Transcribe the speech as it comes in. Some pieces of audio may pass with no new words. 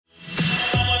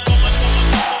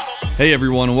Hey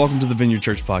everyone, and welcome to the Vineyard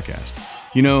Church Podcast.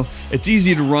 You know, it's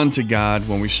easy to run to God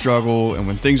when we struggle and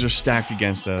when things are stacked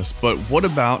against us, but what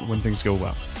about when things go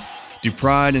well? Do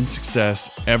pride and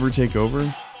success ever take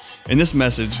over? In this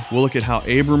message, we'll look at how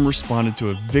Abram responded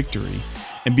to a victory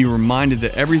and be reminded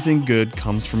that everything good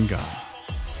comes from God.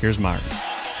 Here's Myron.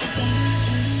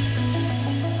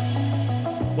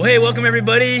 Well, hey, welcome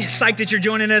everybody. Psyched that you're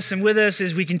joining us and with us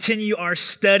as we continue our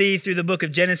study through the book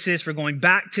of Genesis. We're going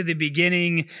back to the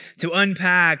beginning to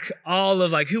unpack all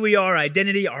of who we are,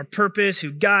 identity, our purpose,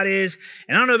 who God is.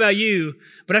 And I don't know about you,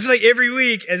 but I feel like every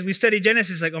week as we study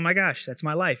Genesis, oh my gosh, that's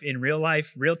my life in real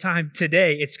life, real time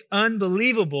today. It's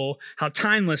unbelievable how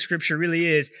timeless Scripture really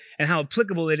is and how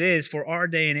applicable it is for our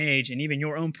day and age and even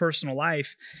your own personal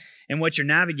life and what you're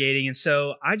navigating. And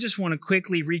so I just want to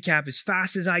quickly recap as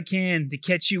fast as I can to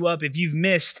catch you up if you've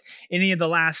missed any of the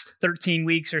last 13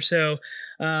 weeks or so.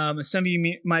 Some of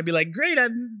you might be like, great, I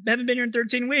haven't been here in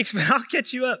 13 weeks, but I'll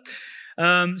catch you up.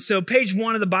 So page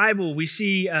 1 of the Bible, we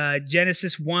see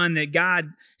Genesis 1 that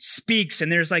God speaks,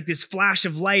 and there's this flash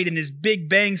of light and this big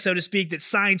bang, so to speak, that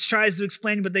science tries to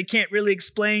explain, but they can't really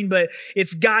explain. But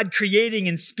it's God creating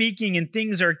and speaking, and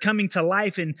things are coming to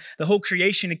life, and the whole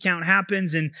creation account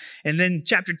happens. And then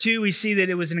chapter 2, we see that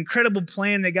it was an incredible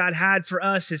plan that God had for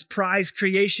us, his prize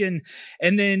creation.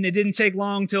 And then it didn't take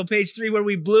long till page 3 where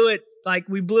we blew it.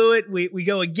 We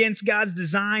go against God's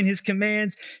design, his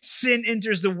commands. Sin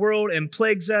enters the world and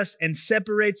plagues us and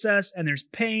separates us. And there's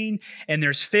pain and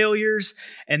there's failures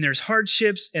and there's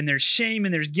hardships and there's shame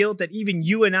and there's guilt that even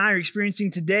you and I are experiencing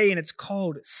today. And it's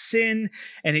called sin.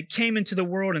 And it came into the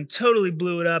world and totally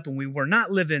blew it up. And we were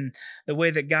not living the way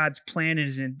that God's plan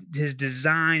and his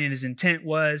design and his intent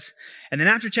was. And then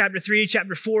after chapter 3,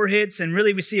 chapter 4 hits, and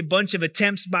really we see a bunch of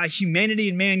attempts by humanity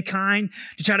and mankind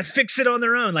to try to fix it on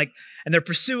their own. And they're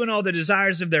pursuing all the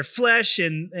desires of their flesh,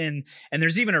 and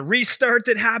there's even a restart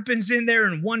that happens in there,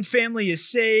 and one family is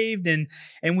saved, and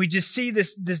we just see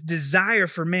this desire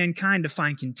for mankind to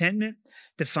find contentment,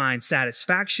 to find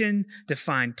satisfaction, to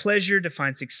find pleasure, to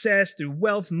find success through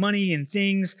wealth, money, and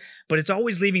things, but it's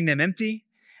always leaving them empty.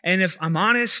 And if I'm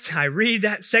honest, I read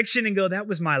that section and go, that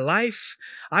was my life.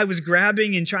 I was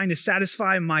grabbing and trying to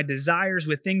satisfy my desires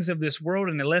with things of this world,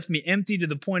 and it left me empty to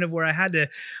the point of where I had to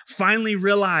finally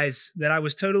realize that I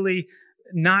was totally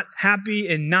not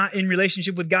happy and not in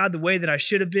relationship with God the way that I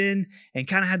should have been, and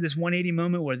kind of had this 180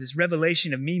 moment where this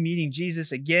revelation of me meeting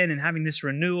Jesus again and having this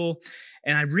renewal.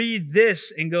 And I read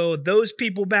this and go, those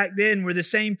people back then were the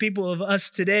same people of us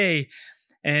today.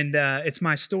 And it's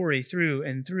my story through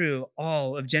and through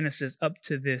all of Genesis up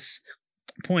to this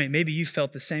point. Maybe you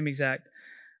felt the same exact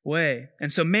way.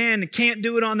 And so man can't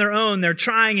do it on their own. They're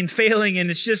trying and failing, and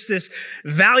it's just this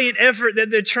valiant effort that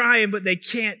they're trying, but they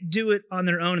can't do it on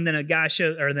their own. And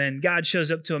then God shows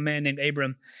up to a man named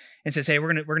Abram and says, hey,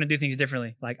 we're gonna do things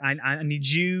differently. I need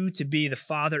you to be the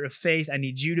father of faith. I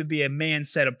need you to be a man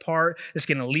set apart that's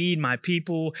going to lead my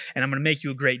people, and I'm going to make you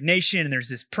a great nation. And there's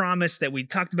this promise that we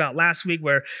talked about last week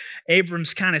where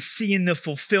Abram's kind of seeing the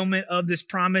fulfillment of this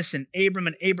promise, and Abram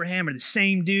and Abraham are the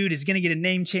same dude. He's going to get a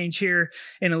name change here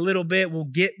in a little bit. We'll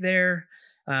get there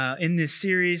in this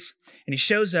series. And he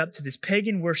shows up to this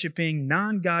pagan worshiping,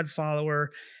 non-God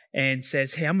follower and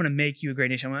says, hey, I'm going to make you a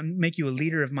great nation. I'm going to make you a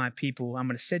leader of my people. I'm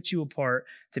going to set you apart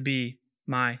to be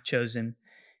my chosen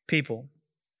people.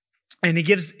 And he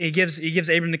gives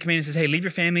Abram the command and says, hey, leave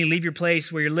your family, leave your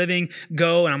place where you're living,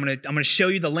 go, and I'm going to show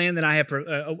you the land that I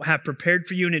have prepared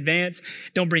for you in advance.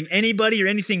 Don't bring anybody or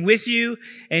anything with you.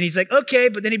 And he's like, okay,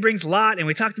 but then he brings Lot, and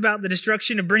we talked about the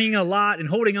destruction of bringing a Lot and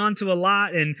holding on to a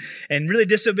Lot and really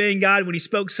disobeying God when he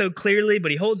spoke so clearly,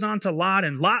 but he holds on to Lot,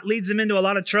 and Lot leads him into a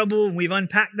lot of trouble, and we've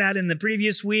unpacked that in the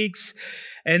previous weeks.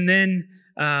 And then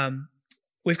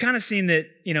we've kind of seen that,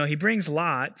 he brings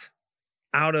Lot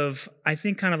out of, I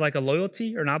think, kind of like a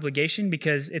loyalty or an obligation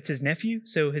because it's his nephew.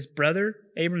 So his brother,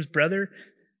 Abram's brother,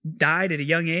 died at a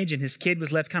young age, and his kid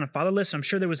was left kind of fatherless. So I'm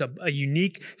sure there was a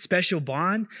unique, special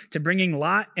bond to bringing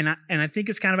Lot. And I think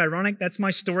it's kind of ironic. That's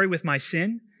my story with my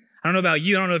sin. I don't know about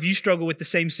you. I don't know if you struggle with the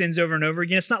same sins over and over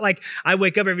again. It's not like I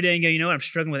wake up every day and go, you know what, I'm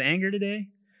struggling with anger today.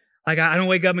 I don't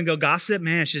wake up and go, gossip,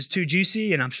 man, it's just too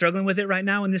juicy and I'm struggling with it right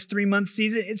now in this 3-month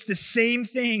season. It's the same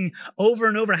thing over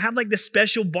and over. I have this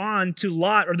special bond to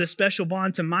Lot, or the special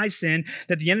bond to my sin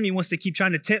that the enemy wants to keep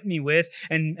trying to tempt me with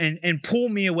and pull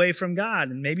me away from God.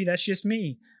 And maybe that's just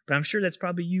me, but I'm sure that's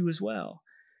probably you as well.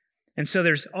 And so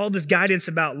there's all this guidance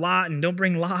about Lot, and don't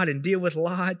bring Lot and deal with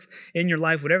Lot in your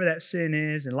life, whatever that sin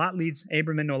is. And Lot leads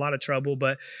Abram into a lot of trouble,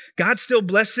 but God's still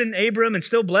blessing Abram and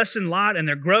still blessing Lot, and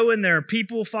they're growing their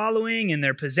people following and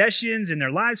their possessions and their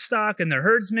livestock and their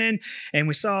herdsmen. And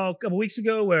we saw a couple weeks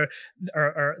ago where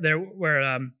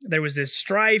there was this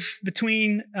strife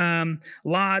between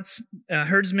Lot's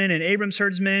herdsmen and Abram's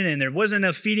herdsmen, and there wasn't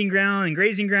enough feeding ground and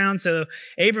grazing ground. So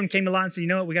Abram came to Lot and said, you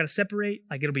know what, we got to separate.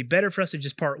 Like, it'll be better for us to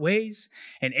just part ways.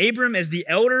 And Abram, as the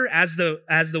elder, as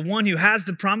the one who has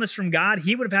the promise from God,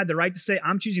 he would have had the right to say,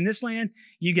 I'm choosing this land,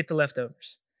 you get the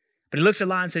leftovers. But he looks at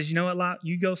Lot and says, you know what, Lot,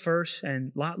 you go first.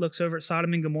 And Lot looks over at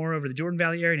Sodom and Gomorrah over the Jordan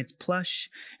Valley area, and it's plush,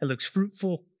 it looks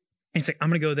fruitful. And he's like, I'm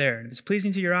going to go there. And if it's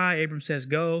pleasing to your eye, Abram says,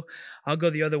 go, I'll go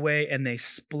the other way. And they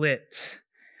split.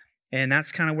 And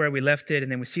that's kind of where we left it.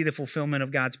 And then we see the fulfillment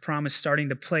of God's promise starting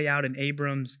to play out in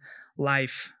Abram's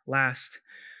life last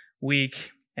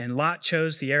week. And Lot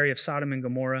chose the area of Sodom and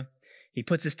Gomorrah. He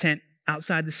puts his tent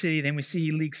outside the city. Then we see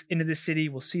he leaks into the city.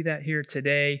 We'll see that here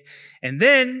today. And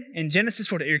then in Genesis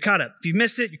 14, you're caught up. If you've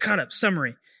missed it, you're caught up.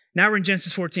 Summary. Now we're in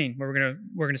Genesis 14, where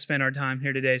we're gonna spend our time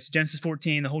here today. So Genesis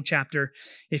 14, the whole chapter.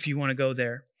 If you want to go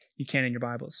there, you can in your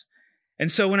Bibles.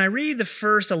 And so when I read the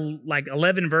first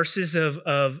 11 verses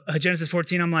of Genesis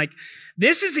 14, I'm like,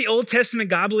 this is the Old Testament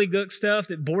gobbledygook stuff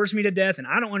that bores me to death, and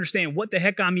I don't understand what the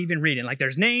heck I'm even reading. Like,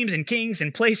 there's names and kings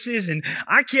and places, and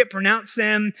I can't pronounce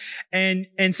them. And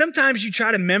sometimes you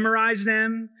try to memorize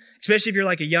them, especially if you're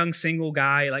like a young single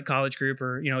guy, like college group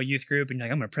or, a youth group, and you're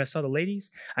like, I'm going to impress all the ladies.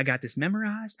 I got this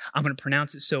memorized. I'm going to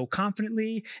pronounce it so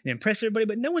confidently and impress everybody,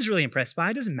 but no one's really impressed by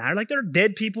it. It doesn't matter. Like, there are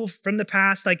dead people from the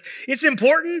past. Like, it's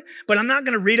important, but I'm not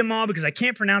going to read them all because I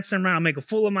can't pronounce them right. I'll make a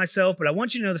fool of myself. But I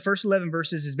want you to know the first 11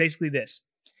 verses is basically this.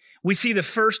 We see the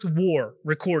first war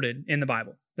recorded in the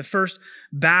Bible, the first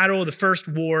battle, the first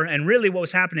war. And really what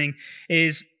was happening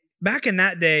is back in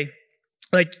that day,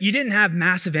 like, you didn't have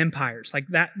massive empires like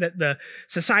that the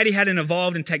society hadn't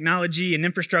evolved in technology and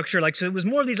infrastructure. Like, so it was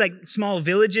more of these like small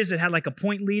villages that had like a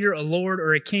point leader, a lord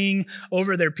or a king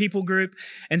over their people group.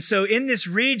 And so in this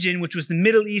region, which was the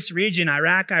Middle East region,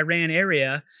 Iraq, Iran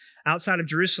area, outside of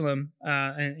Jerusalem,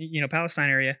 and Palestine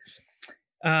area,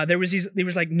 there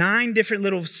was like 9 different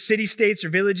little city-states or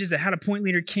villages that had a point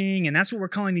leader king. And that's what we're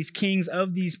calling these kings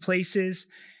of these places.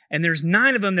 And there's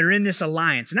 9 of them that are in this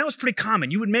alliance. And that was pretty common.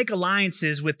 You would make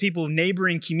alliances with people in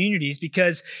neighboring communities,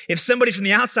 because if somebody from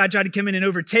the outside tried to come in and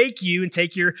overtake you and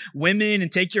take your women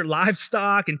and take your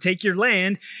livestock and take your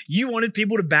land, you wanted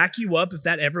people to back you up if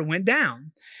that ever went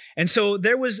down. And so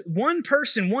there was one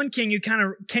king who kind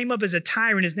of came up as a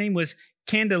tyrant. His name was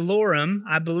Candelarum,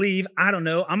 I believe. I don't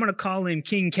know. I'm going to call him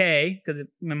King K, because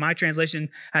my translation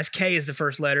has K as the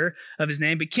first letter of his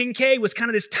name. But King K was kind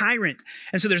of this tyrant.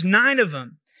 And so there's 9 of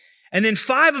them. And then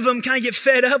 5 of them kind of get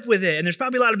fed up with it. And there's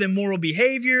probably a lot of immoral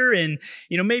behavior and,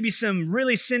 maybe some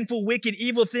really sinful, wicked,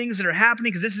 evil things that are happening,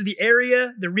 because this is the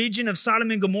area, the region of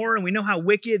Sodom and Gomorrah, and we know how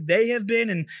wicked they have been.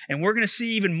 And we're going to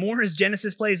see even more as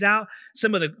Genesis plays out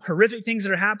some of the horrific things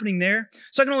that are happening there.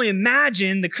 So I can only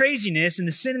imagine the craziness and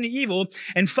the sin and the evil.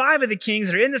 And 5 of the kings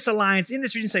that are in this alliance, in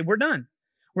this region, say, we're done.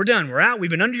 We're done. We're out. We've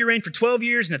been under your reign for 12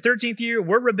 years. In the 13th year,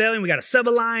 we're rebelling. We got a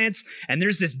sub-alliance. And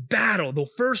there's this battle. The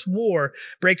first war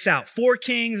breaks out. 4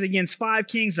 kings against 5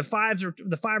 kings. The 5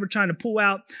 are trying to pull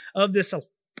out of this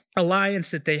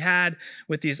alliance that they had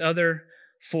with these other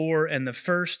 4. And the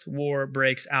first war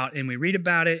breaks out. And we read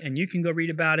about it. And you can go read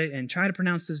about it and try to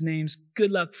pronounce those names.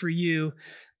 Good luck for you.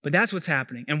 But that's what's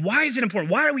happening. And why is it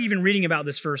important? Why are we even reading about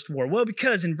this first war? Well,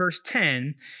 because in verse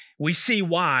 10, we see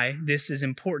why this is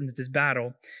important, that this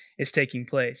battle is taking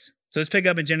place. So let's pick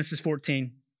up in Genesis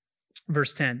 14,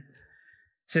 verse 10. It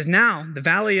says, now the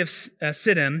valley of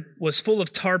Siddim was full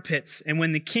of tar pits, and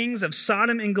when the kings of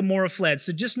Sodom and Gomorrah fled.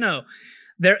 So just know,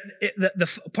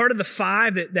 the part of the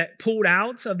 5 that pulled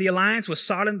out of the alliance was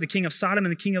Sodom, the king of Sodom,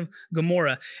 and the king of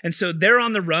Gomorrah. And so they're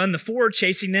on the run. The 4 are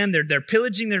chasing them. They're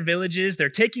pillaging their villages. They're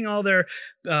taking all their,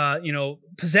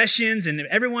 possessions, and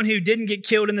everyone who didn't get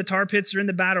killed in the tar pits or in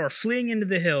the battle are fleeing into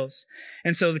the hills.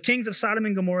 And so the kings of Sodom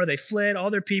and Gomorrah, they fled, all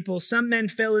their people. Some men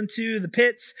fell into the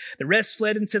pits. The rest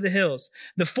fled into the hills.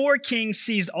 The 4 kings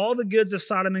seized all the goods of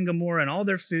Sodom and Gomorrah and all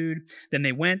their food. Then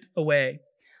they went away.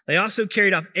 They also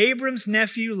carried off Abram's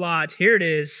nephew Lot, here it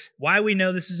is, why we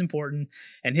know this is important,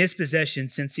 and his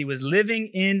possessions, since he was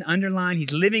living in, underline,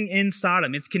 he's living in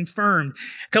Sodom. It's confirmed.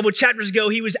 A couple of chapters ago,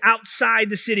 he was outside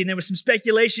the city, and there was some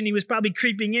speculation he was probably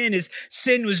creeping in. His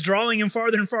sin was drawing him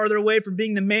farther and farther away from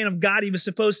being the man of God he was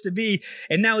supposed to be.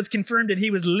 And now it's confirmed that he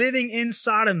was living in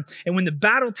Sodom. And when the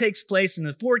battle takes place and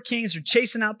the 4 kings are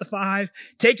chasing out the 5,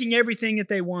 taking everything that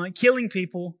they want, killing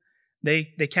people, they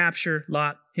capture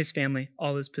Lot his family,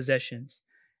 all his possessions.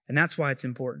 And that's why it's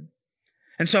important.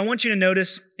 And so I want you to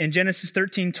notice in Genesis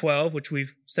 13:12, which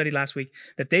we've studied last week,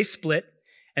 that they split,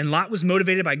 and Lot was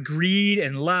motivated by greed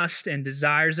and lust and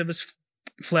desires of his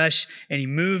flesh, and he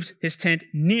moved his tent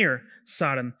near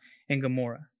Sodom and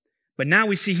Gomorrah. But now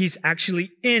we see he's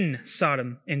actually in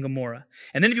Sodom and Gomorrah.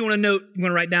 And then if you want to note, you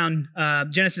want to write down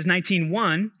Genesis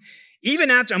 19:1. Even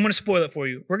after, I'm going to spoil it for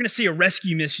you, we're going to see a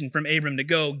rescue mission from Abram to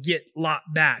go get Lot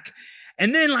back.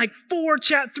 And then like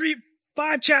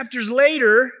 5 chapters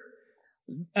later,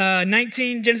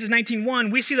 Genesis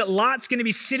 19:1, we see that Lot's going to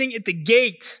be sitting at the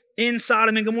gate in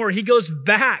Sodom and Gomorrah. He goes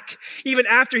back, even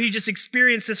after he just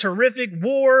experienced this horrific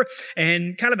war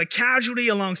and kind of a casualty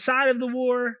alongside of the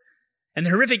war and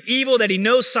the horrific evil that he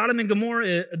knows Sodom and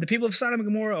Gomorrah, the people of Sodom and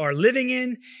Gomorrah are living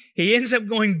in. He ends up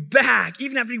going back,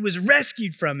 even after he was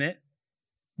rescued from it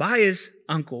by his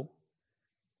uncle.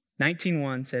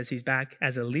 19:1 says he's back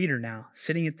as a leader now,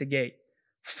 sitting at the gate,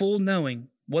 full knowing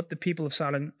what the people of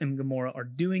Sodom and Gomorrah are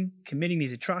doing, committing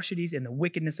these atrocities and the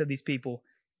wickedness of these people.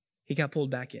 He got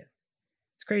pulled back in.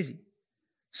 It's crazy.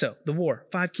 So the war,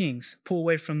 5 kings pull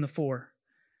away from the 4.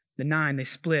 The 9, they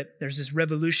split. There's this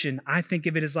revolution. I think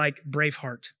of it as like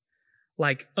Braveheart,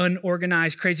 like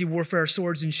unorganized, crazy warfare,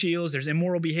 swords and shields. There's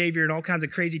immoral behavior and all kinds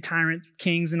of crazy tyrant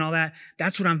kings and all that.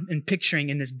 That's what I'm picturing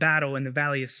in this battle in the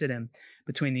valley of Siddim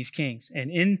between these kings. And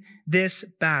in this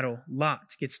battle,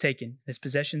 Lot gets taken, his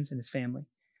possessions and his family.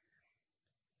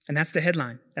 And that's the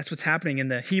headline. That's what's happening in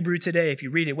the Hebrew today. If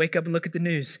you read it, wake up and look at the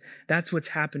news. That's what's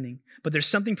happening. But there's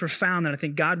something profound that I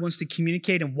think God wants to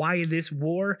communicate, and why this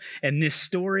war and this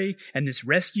story and this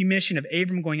rescue mission of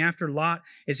Abram going after Lot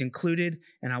is included.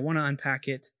 And I want to unpack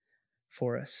it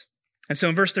for us. And so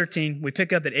in verse 13, we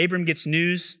pick up that Abram gets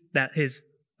news that his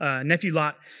nephew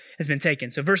Lot has been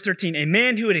taken. So verse 13, a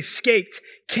man who had escaped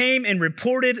came and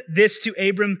reported this to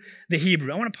Abram the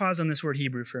Hebrew. I want to pause on this word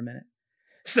Hebrew for a minute.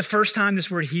 It's the first time this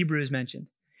word Hebrew is mentioned.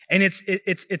 And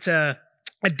it's a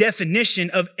definition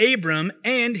of Abram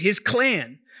and his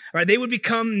clan. Right? They would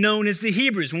become known as the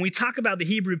Hebrews. When we talk about the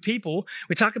Hebrew people,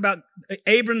 we talk about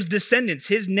Abram's descendants,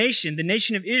 his nation, the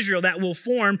nation of Israel that will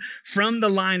form from the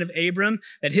line of Abram,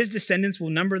 that his descendants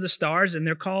will number the stars, and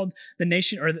they're called the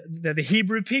nation, or the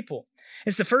Hebrew people.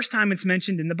 It's the first time it's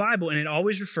mentioned in the Bible, and it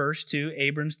always refers to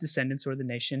Abram's descendants or the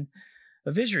nation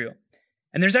of Israel.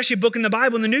 And there's actually a book in the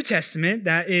Bible in the New Testament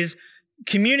that is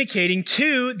communicating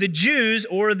to the Jews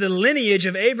or the lineage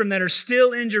of Abram that are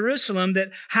still in Jerusalem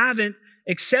that haven't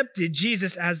accepted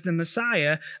Jesus as the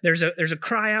Messiah. There's a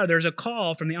cry out, there's a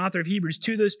call from the author of Hebrews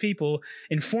to those people,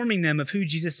 informing them of who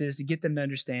Jesus is to get them to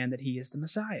understand that he is the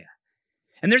Messiah.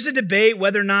 And there's a debate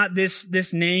whether or not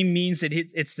this name means that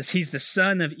he's the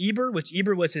son of Eber, which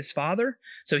Eber was his father.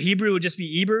 So Hebrew would just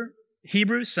be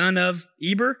Hebrew, son of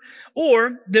Eber.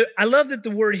 Or, I love that the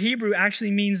word Hebrew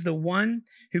actually means the one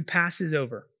who passes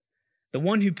over. The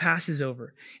one who passes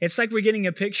over. It's like we're getting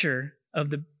a picture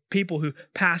of the people who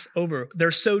pass over.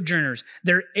 They're sojourners.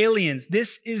 They're aliens.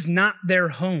 This is not their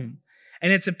home.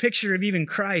 And it's a picture of even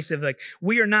Christ, of like,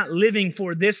 we are not living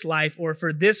for this life or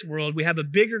for this world. We have a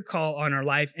bigger call on our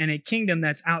life and a kingdom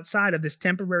that's outside of this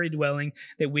temporary dwelling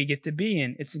that we get to be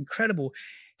in. It's incredible.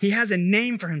 He has a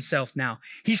name for himself now.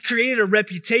 He's created a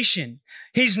reputation.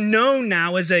 He's known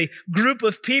now as a group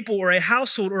of people or a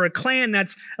household or a clan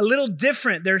that's a little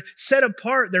different. They're set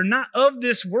apart. They're not of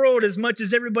this world as much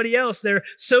as everybody else. They're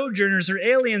sojourners or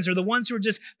aliens or the ones who are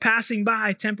just passing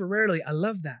by temporarily. I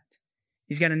love that.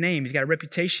 He's got a name. He's got a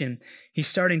reputation. He's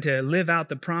starting to live out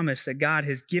the promise that God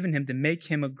has given him to make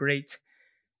him a great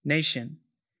nation.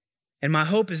 And my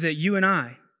hope is that you and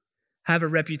I have a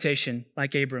reputation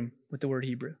like Abram with the word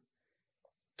Hebrew,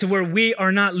 to where we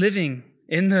are not living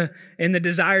in the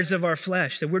desires of our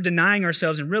flesh, that we're denying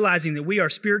ourselves and realizing that we are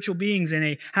spiritual beings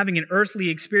and having an earthly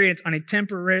experience on a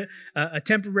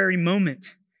temporary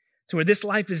moment, to where this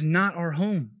life is not our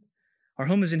home. Our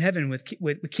home is in heaven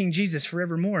with King Jesus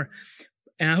forevermore.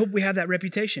 And I hope we have that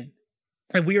reputation,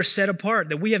 that we are set apart,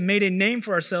 that we have made a name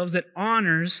for ourselves that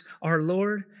honors our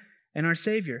Lord and our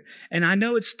Savior. And I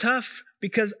know it's tough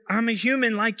because I'm a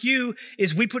human like you,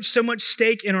 is we put so much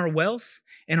stake in our wealth,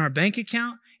 in our bank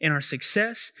account, in our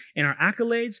success, in our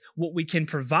accolades, what we can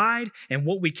provide and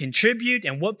what we contribute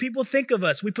and what people think of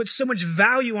us. We put so much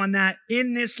value on that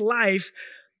in this life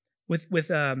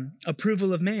with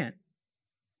approval of man.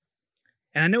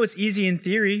 And I know it's easy in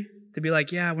theory to be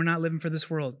like, yeah, we're not living for this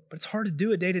world, but it's hard to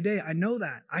do it day to day. I know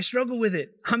that. I struggle with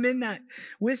it. I'm in that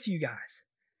with you guys.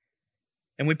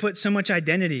 And we put so much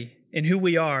identity in who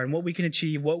we are and what we can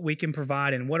achieve, what we can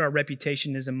provide, and what our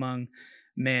reputation is among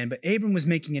men. But Abram was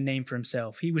making a name for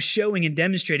himself. He was showing and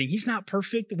demonstrating. He's not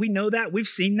perfect. We know that. We've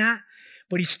seen that.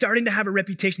 but he's starting to have a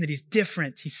reputation that he's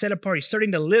different. He's set apart. He's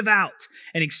starting to live out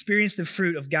and experience the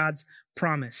fruit of God's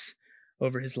promise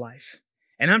over his life.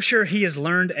 And I'm sure he has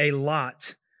learned a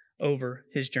lot over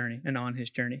his journey and on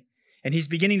his journey. And he's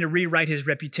beginning to rewrite his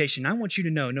reputation. I want you to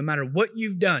know, no matter what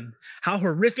you've done, how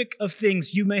horrific of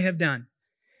things you may have done,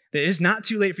 that it's not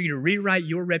too late for you to rewrite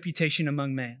your reputation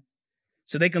among man.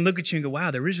 So they can look at you and go,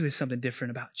 wow, there is really something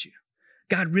different about you.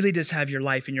 God really does have your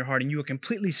life in your heart and you are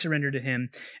completely surrendered to him.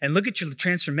 And look at your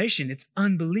transformation. It's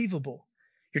unbelievable.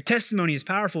 Your testimony is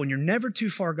powerful and you're never too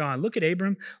far gone. Look at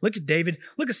Abram. Look at David.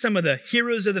 Look at some of the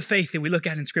heroes of the faith that we look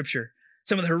at in Scripture.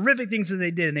 Some of the horrific things that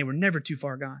they did, and they were never too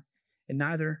far gone. And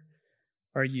neither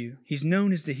are you. He's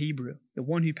known as the Hebrew, the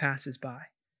one who passes by.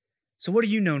 So what are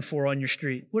you known for on your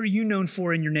street? What are you known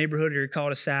for in your neighborhood or your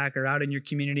cul-de-sac or out in your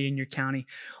community, in your county?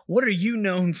 What are you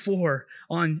known for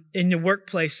in your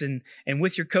workplace and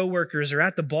with your coworkers or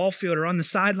at the ball field or on the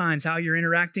sidelines, how you're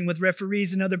interacting with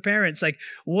referees and other parents? Like,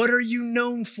 what are you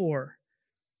known for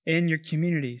in your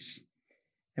communities?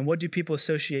 And what do people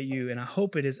associate you? And I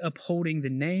hope it is upholding the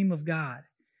name of God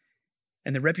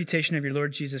and the reputation of your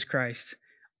Lord Jesus Christ,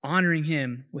 honoring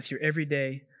him with your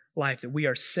everyday life, that we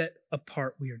are set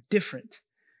apart. We are different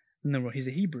than the world. He's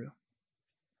a Hebrew.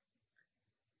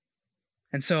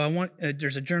 And so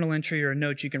there's a journal entry or a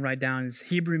note you can write down. Is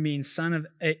Hebrew means son of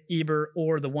Eber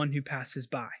or the one who passes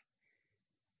by.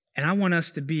 And I want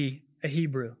us to be a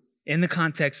Hebrew in the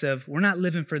context of we're not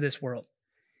living for this world.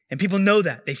 And people know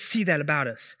that. They see that about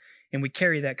us. And we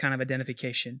carry that kind of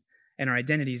identification. And our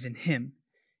identity is in him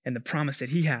and the promise that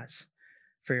he has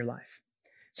for your life.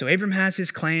 So Abram has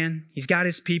his clan. He's got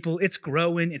his people. It's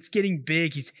growing. It's getting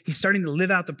big. He's starting to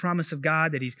live out the promise of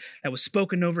God that was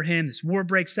spoken over him. This war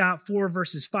breaks out, 4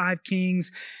 versus 5 kings.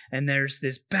 And there's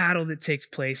this battle that takes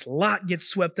place. Lot gets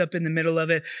swept up in the middle of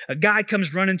it. A guy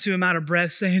comes running to him out of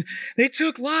breath saying, they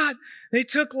took Lot. They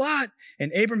took Lot.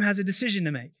 And Abram has a decision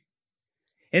to make.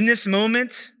 In this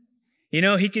moment,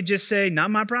 he could just say,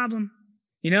 not my problem.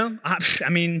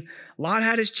 Lot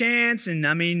had his chance and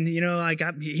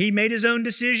he made his own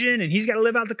decision and he's got to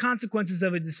live out the consequences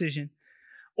of a decision.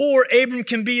 Or Abram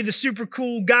can be the super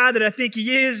cool guy that I think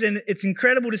he is and it's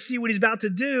incredible to see what he's about to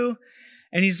do.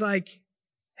 And he's like,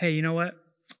 hey, you know what?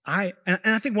 I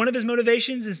think one of his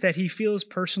motivations is that he feels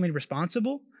personally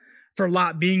responsible for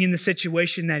Lot being in the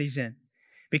situation that he's in.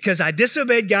 Because I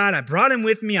disobeyed God, I brought him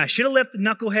with me, I should have left the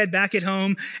knucklehead back at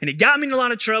home, and he got me in a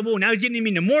lot of trouble, and now he's getting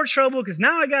me into more trouble, because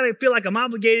now I gotta feel like I'm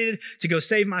obligated to go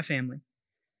save my family.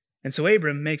 And so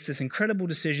Abram makes this incredible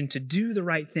decision to do the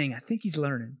right thing. I think he's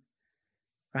learning.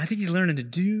 I think he's learning to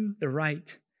do the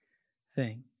right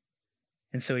thing.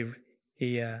 And so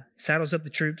he saddles up the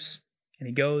troops, and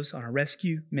he goes on a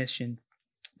rescue mission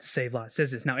to save Lot. It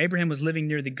says this, now Abraham was living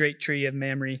near the great tree of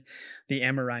Mamre, the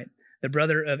Amorite, the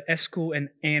brother of Eshcol and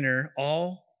Aner,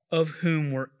 all of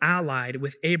whom were allied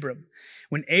with Abram.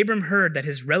 When Abram heard that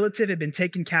his relative had been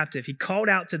taken captive, he called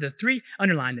out to the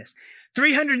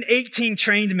 318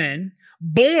 trained men,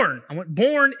 born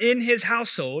in his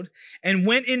household, and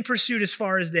went in pursuit as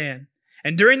far as Dan.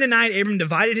 And during the night, Abram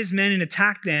divided his men and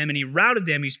attacked them, and he routed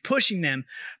them. He was pushing them,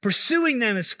 pursuing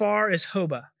them as far as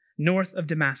Hobah, north of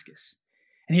Damascus.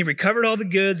 And he recovered all the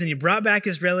goods, and he brought back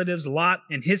his relatives, Lot,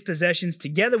 and his possessions,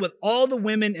 together with all the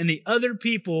women and the other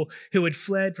people who had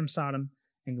fled from Sodom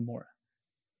and Gomorrah.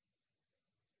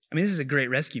 This is a great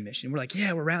rescue mission. We're like,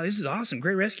 yeah, we're rallying. This is awesome,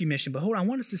 great rescue mission. But hold on, I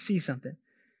want us to see something.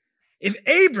 If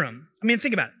Abram,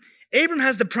 think about it. Abram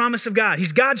has the promise of God.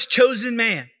 He's God's chosen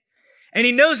man. And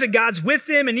he knows that God's with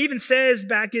him, and even says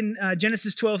back in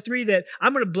Genesis 12:3 that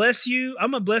I'm going to bless you.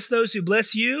 I'm going to bless those who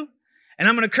bless you, and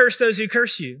I'm going to curse those who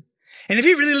curse you. And if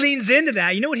he really leans into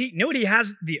that, you know what he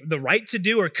has the right to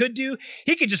do or could do?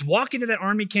 He could just walk into that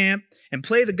army camp and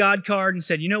play the God card and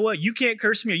said, you know what? You can't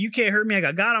curse me or you can't hurt me. I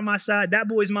got God on my side. That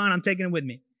boy's mine. I'm taking him with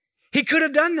me. He could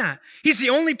have done that. He's the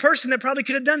only person that probably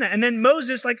could have done that. And then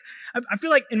Moses, I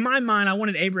feel like in my mind, I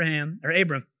wanted Abram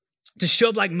to show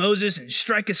up like Moses and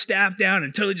strike his staff down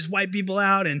and totally just wipe people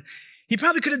out. And he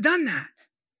probably could have done that.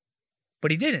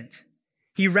 But he didn't.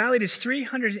 He rallied his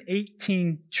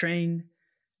 318 trained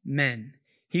men.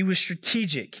 He was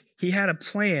strategic. He had a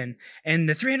plan. And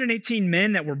the 318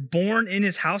 men that were born in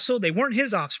his household, they weren't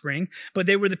his offspring, but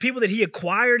they were the people that he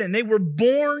acquired, and they were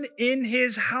born in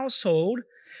his household.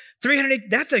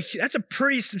 308, that's a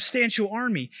pretty substantial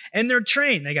army. And they're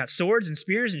trained. They got swords and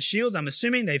spears and shields. I'm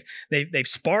assuming they've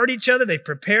sparred each other, they've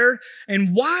prepared.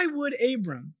 And why would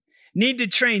Abram need to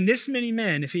train this many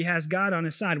men if he has God on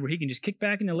his side, where he can just kick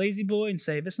back in the lazy boy and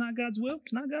say, if it's not God's will,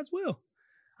 it's not God's will.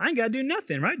 I ain't got to do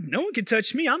nothing, right? No one can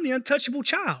touch me. I'm the untouchable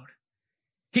child.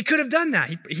 He could have done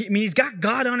that. He's got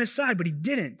God on his side, but he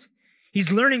didn't.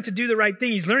 He's learning to do the right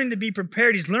thing. He's learning to be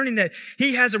prepared. He's learning that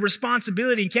he has a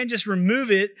responsibility. He can't just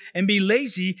remove it and be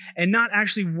lazy and not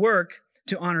actually work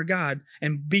to honor God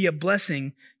and be a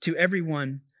blessing to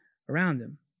everyone around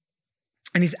him.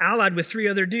 And he's allied with 3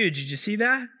 other dudes. Did you see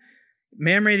that?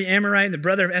 Mamre the Amorite and the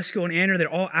brother of Eshcol and Aner, they're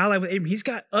all allied with Abram. He's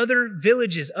got other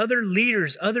villages, other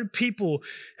leaders, other people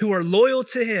who are loyal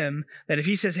to him that if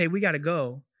he says, hey, we got to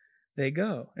go, they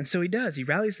go. And so he does. He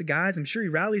rallies the guys. I'm sure he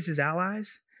rallies his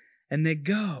allies, and they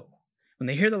go. When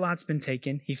they hear the lot's been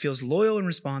taken, he feels loyal and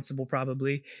responsible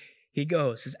probably. He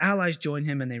goes. His allies join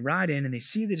him, and they ride in, and they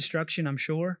see the destruction, I'm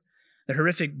sure. The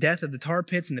horrific death of the tar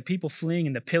pits and the people fleeing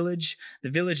and the pillage. The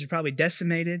village is probably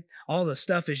decimated. All the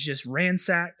stuff is just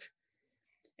ransacked.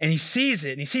 And he sees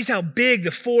it, and he sees how big the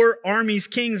 4 armies,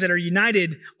 kings that are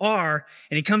united are,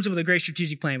 and he comes up with a great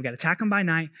strategic plan. We've got to attack them by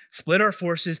night, split our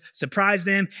forces, surprise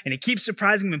them, and he keeps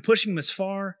surprising them and pushing them as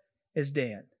far as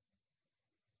Dan.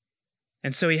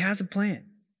 And so he has a plan.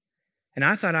 And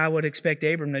I thought I would expect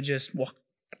Abram to just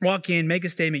walk in, make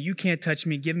a statement, you can't touch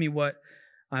me, give me what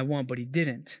I want, but he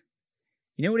didn't.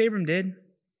 You know what Abram did?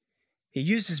 He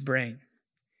used his brain.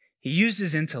 He used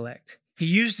his intellect. He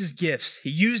used his gifts.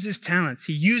 He used his talents.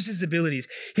 He used his abilities.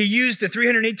 He used the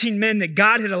 318 men that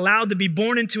God had allowed to be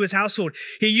born into his household.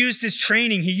 He used his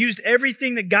training. He used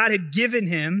everything that God had given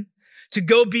him to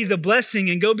go be the blessing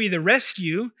and go be the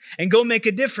rescue and go make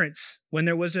a difference when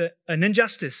there was an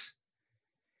injustice.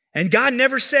 And God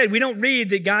never said, we don't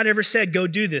read that God ever said, go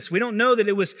do this. We don't know that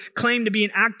it was claimed to be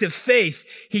an act of faith.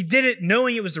 He did it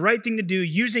knowing it was the right thing to do,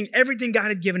 using everything God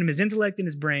had given him, his intellect and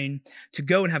his brain, to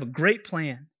go and have a great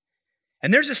plan.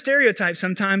 And there's a stereotype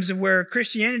sometimes of where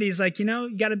Christianity is like,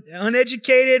 you got to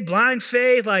uneducated, blind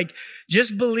faith, like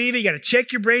just believe it. You got to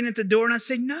check your brain at the door. And I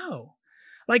say, no.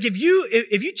 Like if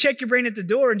you check your brain at the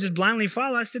door and just blindly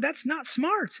follow, I said, that's not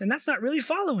smart. And that's not really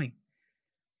following.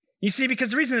 You see, because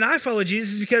the reason that I follow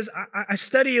Jesus is because I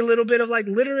study a little bit of like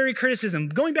literary criticism.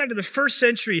 Going back to the 1st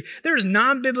century, there's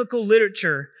non-biblical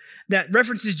literature that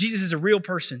references Jesus as a real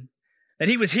person. That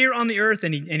he was here on the earth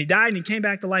and he died and he came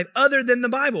back to life other than the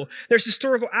Bible. There's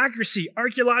historical accuracy,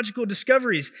 archaeological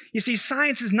discoveries. You see,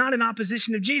 science is not in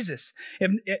opposition of Jesus.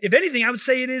 If anything, I would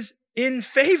say it is in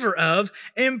favor of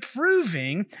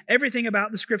improving everything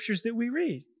about the scriptures that we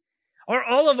read.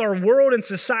 All of our world and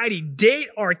society date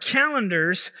our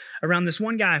calendars around this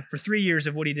one guy for 3 years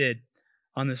of what he did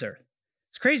on this earth.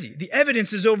 It's crazy. The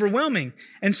evidence is overwhelming.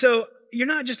 And so you're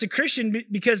not just a Christian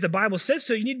because the Bible says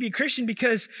so. You need to be a Christian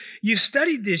because you've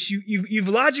studied this. You've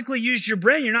logically used your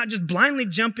brain. You're not just blindly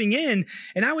jumping in.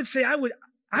 And I would say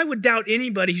I would doubt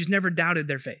anybody who's never doubted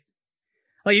their faith.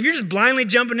 Like if you're just blindly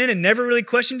jumping in and never really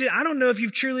questioned it, I don't know if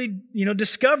you've truly,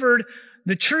 discovered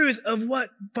the truth of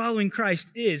what following Christ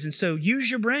is. And so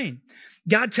use your brain.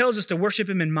 God tells us to worship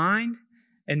him in mind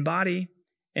and body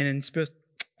and in spirit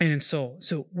and in soul.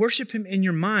 So worship him in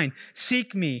your mind.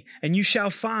 Seek me and you shall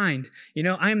find.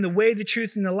 I am the way, the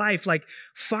truth, and the life. Like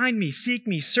find me, seek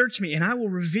me, search me, and I will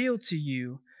reveal to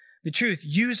you the truth.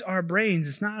 Use our brains.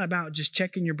 It's not about just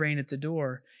checking your brain at the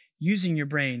door. Using your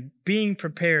brain, being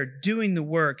prepared, doing the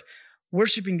work,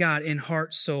 worshiping God in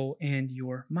heart, soul, and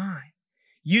your mind.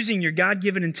 Using your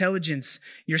God-given intelligence,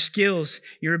 your skills,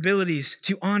 your abilities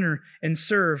to honor and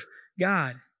serve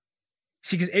God.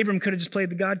 See, because Abram could have just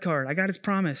played the God card. I got his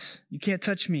promise. You can't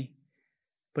touch me.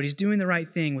 But he's doing the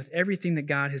right thing with everything that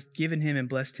God has given him and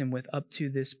blessed him with up to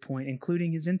this point,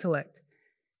 including his intellect,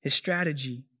 his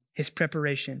strategy, his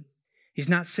preparation. He's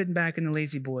not sitting back in the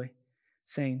lazy boy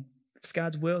saying, if it's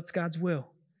God's will, it's God's will.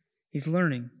 He's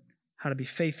learning how to be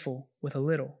faithful with a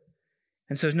little.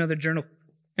 And so there's another journal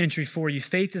entry for you.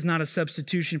 Faith is not a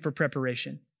substitution for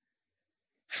preparation.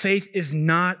 Faith is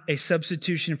not a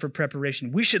substitution for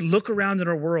preparation. We should look around at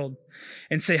our world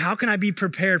and say, how can I be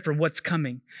prepared for what's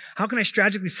coming? How can I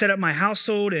strategically set up my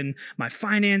household and my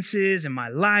finances and my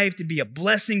life to be a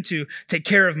blessing to take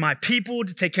care of my people,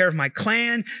 to take care of my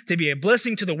clan, to be a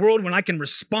blessing to the world when I can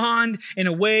respond in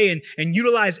a way and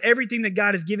utilize everything that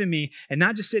God has given me and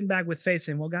not just sitting back with faith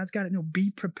saying, well, God's got it. No,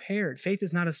 be prepared. Faith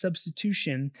is not a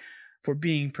substitution for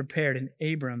being prepared.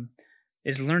 And Abram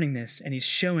is learning this and he's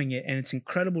showing it, and it's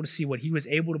incredible to see what he was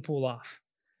able to pull off.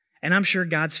 And I'm sure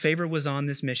God's favor was on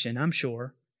this mission. I'm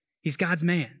sure. He's God's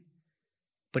man.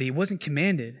 But he wasn't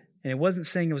commanded, and it wasn't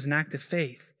saying it was an act of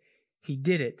faith. He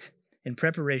did it in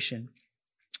preparation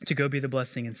to go be the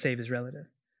blessing and save his relative.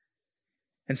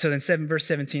 And so then verse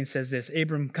 17 says this,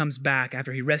 Abram comes back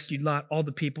after he rescued Lot, all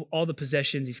the people, all the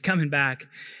possessions. He's coming back.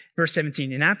 Verse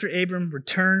 17, and after Abram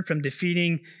returned from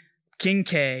defeating King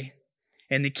Kay,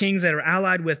 and the kings that are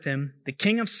allied with him, the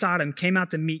king of Sodom came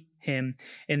out to meet him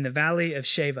in the valley of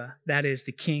Sheva. That is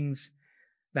the king's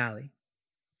valley.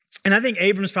 And I think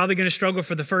Abram's probably going to struggle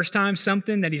for the first time,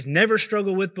 something that he's never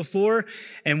struggled with before,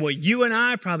 and what you and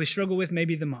I probably struggle with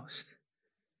maybe the most.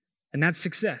 And that's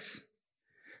success.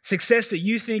 Success that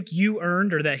you think you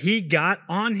earned or that he got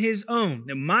on his own.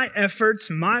 That my efforts,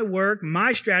 my work,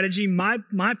 my strategy, my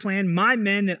plan, my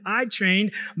men that I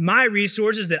trained, my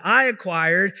resources that I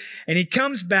acquired, and he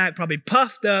comes back probably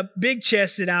puffed up,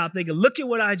 big-chested out, thinking, look at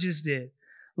what I just did.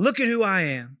 Look at who I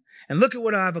am. And look at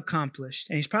what I've accomplished.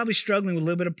 And he's probably struggling with a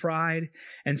little bit of pride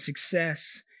and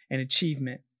success and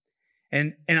achievement.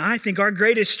 And I think our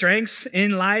greatest strengths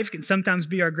in life can sometimes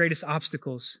be our greatest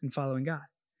obstacles in following God.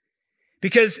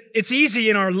 Because it's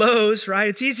easy in our lows, right?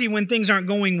 It's easy when things aren't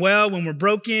going well, when we're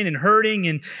broken and hurting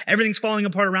and everything's falling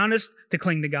apart around us, to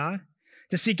cling to God,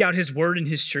 to seek out his word and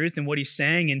his truth and what he's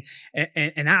saying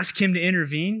and ask him to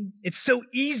intervene. It's so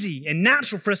easy and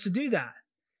natural for us to do that.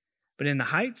 But in the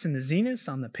heights and the zeniths,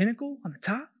 on the pinnacle, on the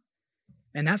top,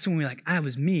 and that's when we're like, that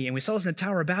was me. And we saw this in the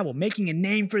Tower of Babel, making a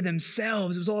name for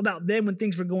themselves. It was all about them when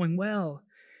things were going well.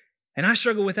 And I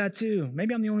struggle with that too.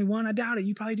 Maybe I'm the only one. I doubt it.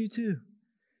 You probably do too.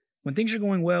 When things are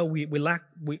going well,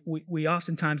 we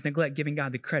oftentimes neglect giving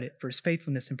God the credit for his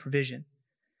faithfulness and provision.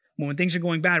 When things are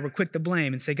going bad, we're quick to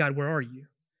blame and say, God, where are you?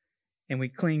 And we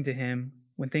cling to him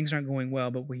when things aren't going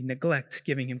well, but we neglect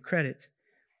giving him credit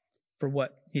for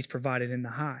what he's provided in the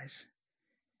highs.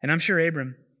 And I'm sure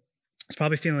Abram is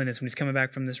probably feeling this when he's coming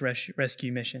back from this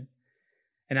rescue mission.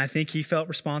 And I think he felt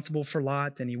responsible for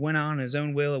Lot, and he went on his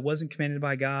own will. It wasn't commanded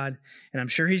by God. And I'm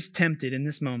sure he's tempted in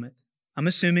this moment. I'm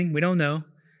assuming, we don't know,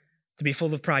 to be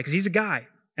full of pride, because he's a guy,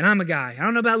 and I'm a guy. I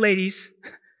don't know about ladies,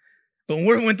 but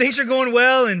when things are going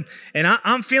well and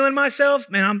I'm feeling myself,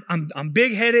 man, I'm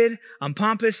big-headed, I'm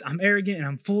pompous, I'm arrogant, and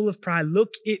I'm full of pride.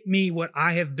 Look at me, what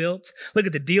I have built. Look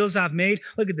at the deals I've made.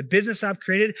 Look at the business I've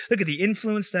created. Look at the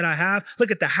influence that I have. Look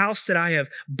at the house that I have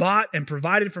bought and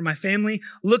provided for my family.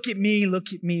 Look at me,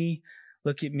 look at me,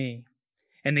 look at me.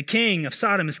 And the king of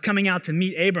Sodom is coming out to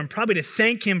meet Abram, probably to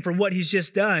thank him for what he's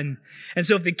just done. And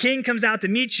so if the king comes out to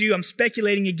meet you, I'm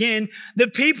speculating again, the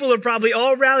people are probably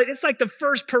all rallied. It's like the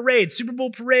first parade, Super Bowl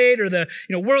parade or the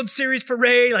World Series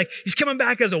parade. Like he's coming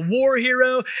back as a war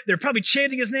hero. They're probably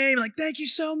chanting his name like, thank you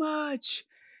so much.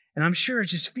 And I'm sure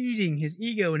it's just feeding his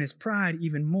ego and his pride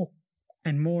even more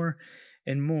and more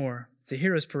and more. It's a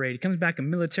hero's parade. He comes back a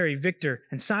military victor.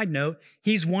 And side note,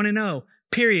 he's 1-0.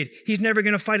 Period. He's never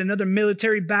going to fight another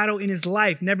military battle in his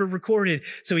life, never recorded.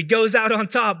 So he goes out on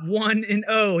top,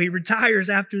 1-0. He retires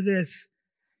after this.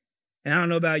 And I don't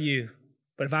know about you,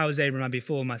 but if I was Abram, I'd be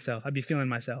full of myself. I'd be feeling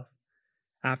myself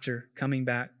after coming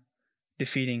back,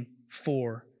 defeating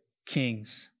 4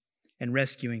 kings and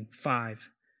rescuing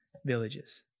 5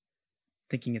 villages.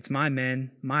 Thinking it's my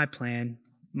men, my plan,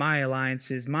 my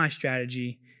alliances, my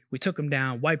strategy. We took them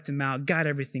down, wiped them out, got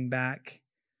everything back.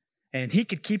 And he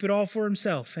could keep it all for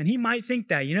himself. And he might think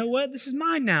that, you know what? This is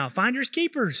mine now. Finders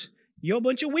keepers. You a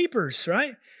bunch of weepers,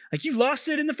 right? Like you lost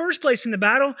it in the first place in the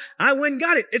battle. I went and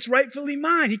got it. It's rightfully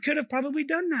mine. He could have probably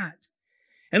done that.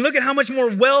 And look at how much more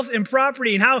wealth and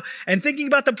property and thinking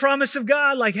about the promise of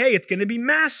God, like, hey, it's going to be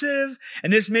massive.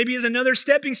 And this maybe is another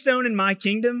stepping stone in my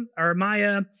kingdom or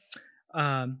my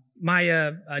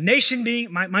nation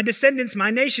being, my descendants,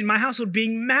 my nation, my household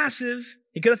being massive.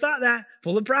 He could have thought that,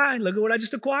 full of pride. Look at what I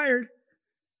just acquired.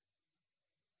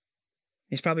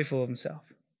 He's probably full of himself.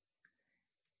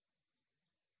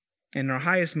 And in our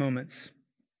highest moments,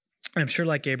 I'm sure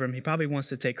like Abram, he probably wants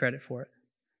to take credit for it.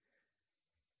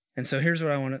 And so here's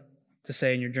what I want to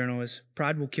say in your journal is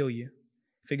pride will kill you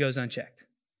if it goes unchecked.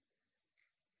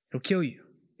 It'll kill you.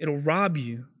 It'll rob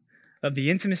you of the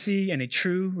intimacy and a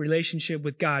true relationship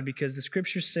with God because the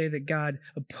scriptures say that God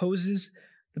opposes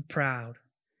the proud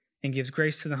and gives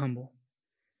grace to the humble.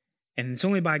 And it's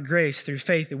only by grace through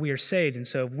faith that we are saved. And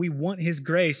so if we want his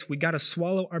grace, we got to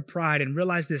swallow our pride and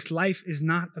realize this life is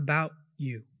not about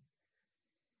you.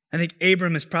 I think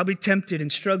Abram is probably tempted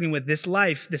and struggling with this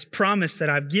life, this promise that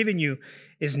I've given you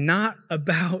is not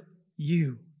about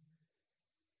you.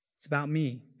 It's about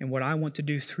me and what I want to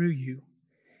do through you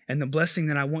and the blessing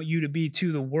that I want you to be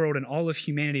to the world and all of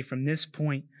humanity from this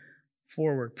point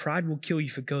forward. Pride will kill you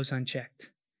if it goes unchecked.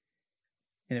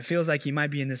 And it feels like you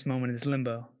might be in this moment, in this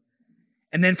limbo.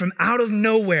 And then from out of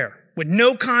nowhere, with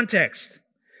no context,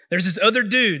 there's this other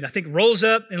dude, I think rolls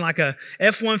up in like a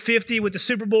F-150 with the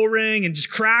Super Bowl ring and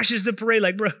just crashes the parade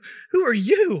like, bro, who are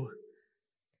you?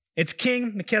 It's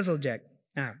King Melchizedek.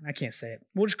 I can't say it.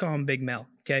 We'll just call him Big Mel,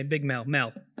 okay? Big Mel,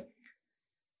 Mel.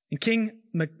 And King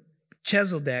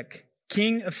Melchizedek,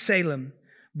 king of Salem,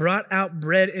 brought out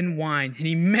bread and wine, and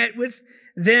he met with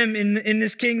them in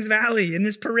this King's Valley, in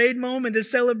this parade moment,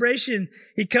 this celebration.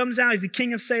 He comes out, he's the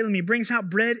king of Salem. He brings out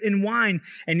bread and wine,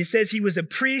 and he says he was a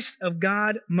priest of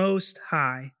God Most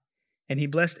High. And he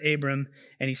blessed Abram,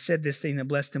 and he said this thing that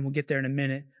blessed him. We'll get there in a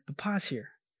minute. But pause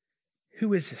here.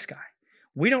 Who is this guy?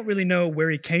 We don't really know where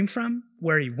he came from,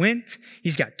 where he went.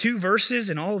 He's got 2 verses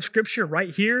in all of Scripture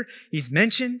right here. He's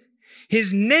mentioned.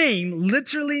 His name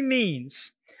literally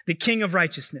means the King of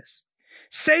Righteousness.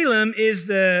 Salem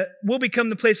will become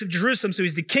the place of Jerusalem. So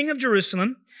he's the King of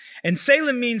Jerusalem. And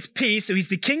Salem means peace. So he's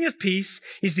the King of Peace.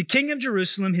 He's the King of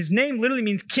Jerusalem. His name literally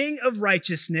means King of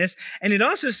Righteousness. And it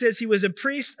also says he was a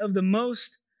priest of the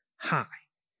Most High.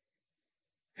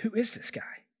 Who is this guy?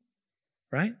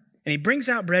 Right? And he brings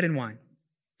out bread and wine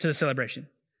to the celebration.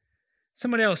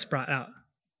 Somebody else brought out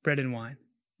bread and wine.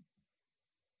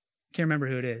 Can't remember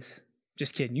who it is.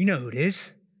 Just kidding. You know who it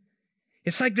is.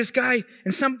 It's like this guy,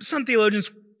 and some theologians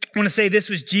want to say this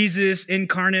was Jesus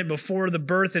incarnate before the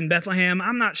birth in Bethlehem.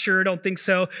 I'm not sure. I don't think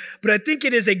so. But I think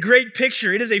it is a great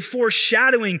picture. It is a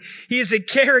foreshadowing. He is a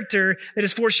character that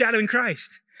is foreshadowing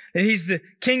Christ. That he's the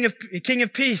King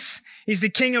of Peace. He's the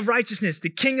King of Righteousness, the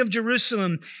King of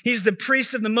Jerusalem. He's the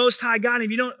priest of the Most High God. And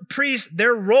if you don't, priests,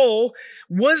 their role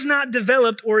was not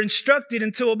developed or instructed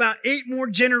until about 8 more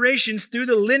generations through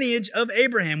the lineage of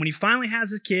Abraham. When he finally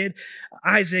has his kid,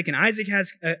 Isaac, and Isaac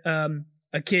has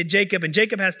a kid, Jacob, and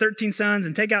Jacob has 13 sons,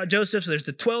 and take out Joseph. So there's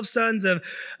the 12 sons of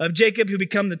Jacob who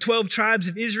become the 12 tribes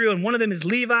of Israel. And one of them is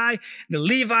Levi, the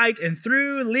Levite. And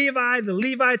through Levi, the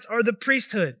Levites are the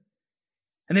priesthood.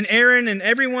 And then Aaron and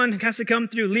everyone has to come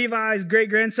through Levi's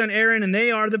great-grandson Aaron, and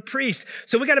they are the priest.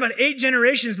 So we got about 8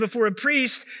 generations before a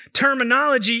priest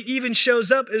terminology even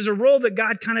shows up as a role that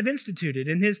God kind of instituted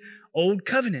in his old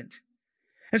covenant.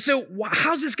 And so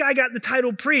how's this guy got the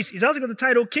title priest? He's also got the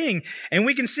title king. And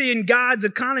we can see in God's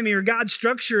economy or God's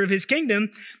structure of his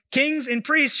kingdom, kings and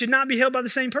priests should not be held by the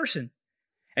same person.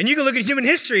 And you can look at human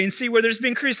history and see where there's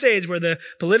been crusades, where the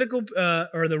political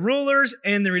or the rulers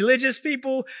and the religious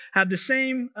people have the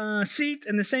same seat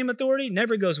and the same authority.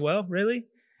 Never goes well, really.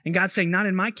 And God's saying, not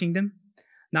in my kingdom,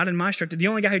 not in my structure. The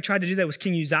only guy who tried to do that was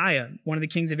King Uzziah, one of the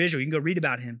kings of Israel. You can go read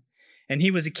about him. And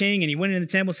he was a king, and he went into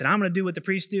the temple and said, I'm going to do what the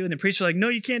priests do. And the priests were like, no,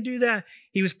 you can't do that.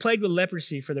 He was plagued with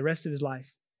leprosy for the rest of his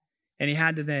life. And he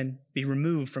had to then be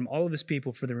removed from all of his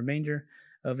people for the remainder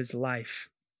of his life.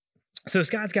 So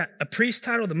this guy's got a priest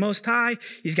title, the Most High.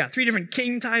 He's got 3 different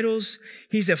king titles.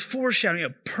 He's a foreshadowing, a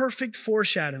perfect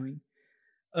foreshadowing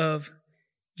of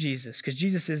Jesus. Because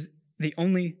Jesus is the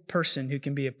only person who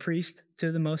can be a priest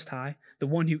to the Most High, the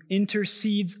one who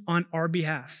intercedes on our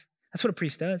behalf. That's what a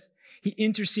priest does. He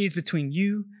intercedes between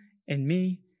you and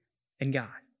me and God.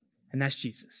 And that's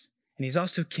Jesus. And he's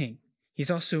also king. He's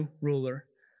also ruler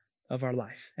of our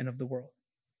life and of the world.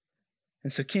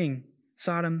 And so King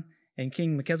Sodom and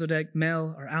King Melchizedek,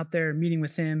 Mel, are out there meeting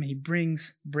with him. He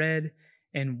brings bread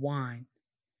and wine.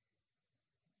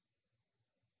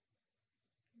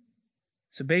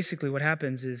 So basically what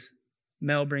happens is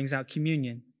Mel brings out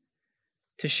communion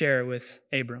to share with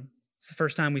Abram. It's the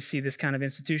first time we see this kind of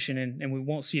institution, and we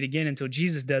won't see it again until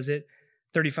Jesus does it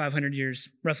roughly 3,500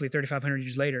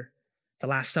 years later, the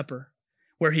Last Supper,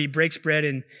 where he breaks bread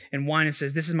and wine and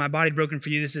says, this is my body broken for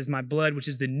you. This is my blood, which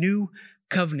is the new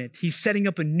covenant. He's setting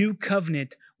up a new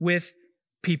covenant with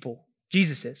people.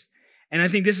 Jesus is. And I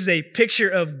think this is a picture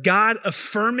of God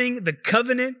affirming the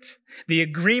covenant, the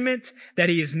agreement that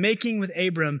he is making with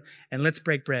Abram. And let's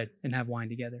break bread and have wine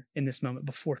together in this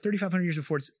moment 3,500 years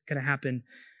before it's going to happen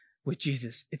with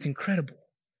Jesus. It's incredible.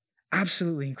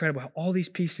 Absolutely incredible how all these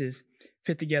pieces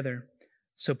fit together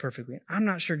so perfectly. I'm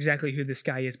not sure exactly who this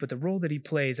guy is, but the role that he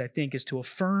plays, I think, is to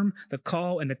affirm the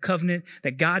call and the covenant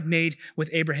that God made with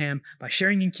Abraham by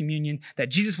sharing in communion, that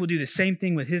Jesus will do the same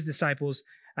thing with his disciples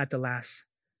at the Last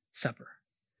Supper.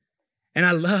 And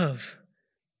I love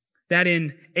that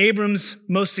in Abram's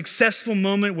most successful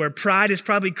moment, where pride is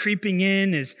probably creeping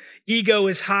in, his ego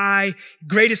is high,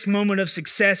 greatest moment of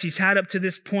success he's had up to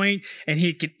this point, and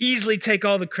he could easily take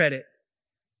all the credit.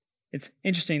 It's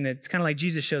interesting that it's kind of like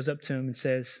Jesus shows up to him and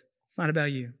says, it's not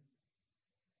about you.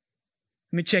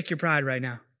 Let me check your pride right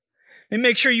now. And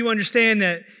make sure you understand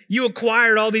that you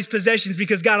acquired all these possessions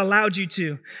because God allowed you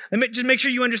to. Just make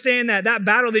sure you understand that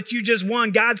battle that you just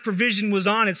won, God's provision was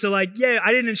on it. So I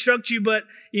didn't instruct you, but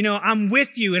I'm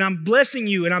with you and I'm blessing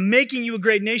you and I'm making you a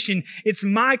great nation. It's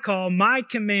my call, my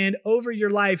command over your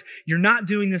life. You're not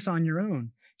doing this on your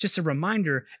own. Just a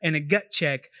reminder and a gut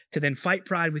check to then fight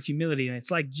pride with humility. And it's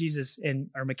like Jesus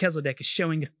or Melchizedek is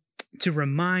showing to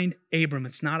remind Abram,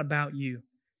 it's not about you.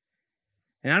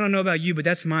 And I don't know about you, but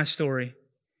that's my story.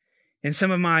 And some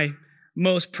of my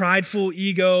most prideful,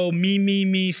 ego,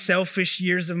 me, selfish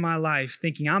years of my life,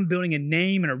 thinking I'm building a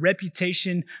name and a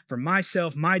reputation for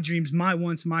myself, my dreams, my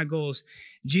wants, my goals,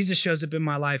 Jesus shows up in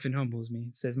my life and humbles me.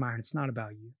 Says, Myron, it's not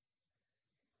about you.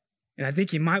 And I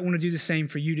think he might want to do the same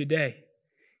for you today.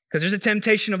 Because there's a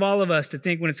temptation of all of us to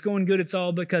think when it's going good, it's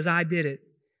all because I did it.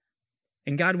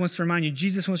 And God wants to remind you,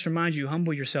 Jesus wants to remind you,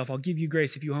 humble yourself. I'll give you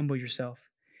grace if you humble yourself.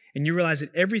 And you realize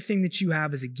that everything that you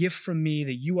have is a gift from me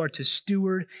that you are to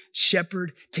steward,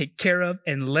 shepherd, take care of,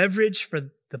 and leverage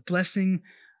for the blessing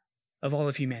of all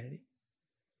of humanity.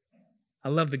 I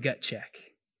love the gut check,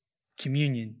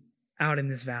 communion out in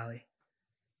this valley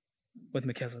with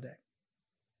Melchizedek.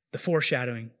 The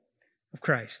foreshadowing of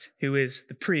Christ, who is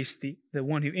the priest, the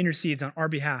one who intercedes on our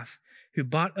behalf, who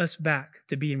bought us back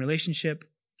to be in relationship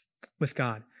with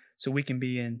God so we can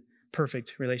be in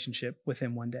perfect relationship with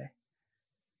him one day.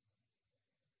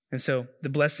 And so the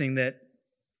blessing that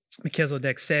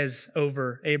Melchizedek says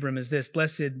over Abram is this: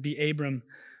 Blessed be Abram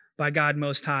by God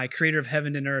Most High, creator of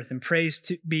heaven and earth, and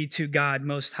praise be to God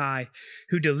Most High,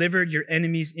 who delivered your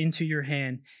enemies into your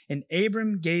hand. And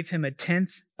Abram gave him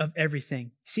 1/10 of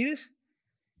everything. See this?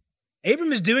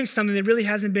 Abram is doing something that really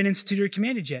hasn't been instituted or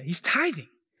commanded yet. He's tithing.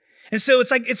 And so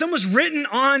it's almost written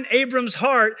on Abram's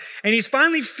heart, and he's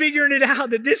finally figuring it out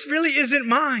that this really isn't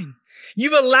mine.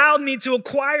 You've allowed me to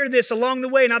acquire this along the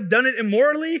way, and I've done it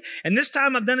immorally, and this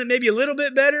time I've done it maybe a little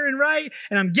bit better and right,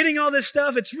 and I'm getting all this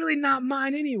stuff. It's really not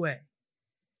mine anyway.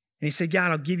 And he said, God,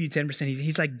 I'll give you 10%.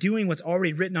 He's like doing what's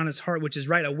already written on his heart, which is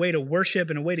right, a way to worship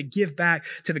and a way to give back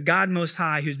to the God Most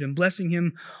High who's been blessing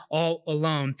him all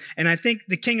alone. And I think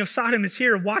the king of Sodom is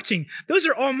here watching. Those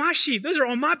are all my sheep. Those are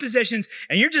all my possessions.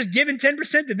 And you're just giving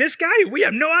 10% to this guy? We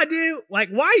have no idea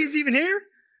why he's even here.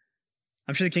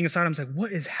 I'm sure the king of Sodom's like,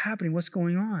 what is happening? What's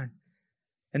going on?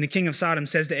 And the king of Sodom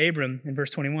says to Abram in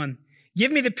verse 21,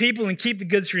 give me the people and keep the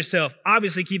goods for yourself.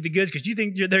 Obviously keep the goods because you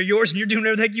think they're yours and you're doing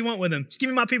whatever the heck you want with them. Just give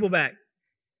me my people back.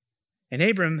 And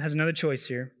Abram has another choice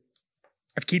here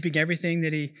of keeping everything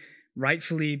that he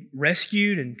rightfully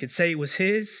rescued and could say it was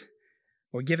his,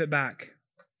 or give it back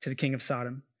to the king of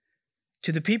Sodom,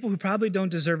 to the people who probably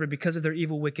don't deserve it because of their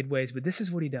evil, wicked ways. But this is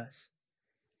what he does.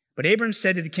 But Abram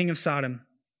said to the king of Sodom,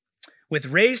 with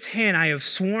raised hand, I have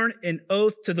sworn an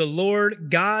oath to the Lord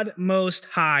God Most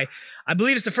High. I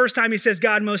believe it's the first time he says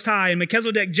God Most High, and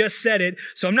Melchizedek just said it,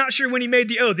 so I'm not sure when he made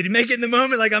the oath. Did he make it in the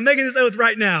moment? Like, I'm making this oath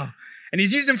right now. And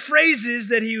he's using phrases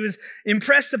that he was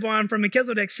impressed upon from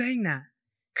Melchizedek saying that.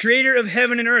 Creator of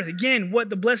heaven and earth. Again, what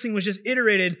the blessing was just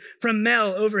iterated from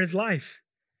Mel over his life.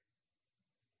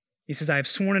 He says, I have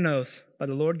sworn an oath by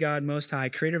the Lord God Most High,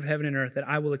 creator of heaven and earth, that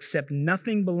I will accept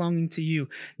nothing belonging to you,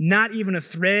 not even a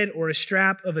thread or a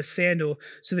strap of a sandal,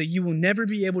 so that you will never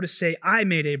be able to say, I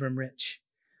made Abram rich.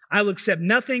 I will accept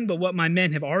nothing but what my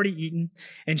men have already eaten,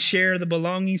 and share the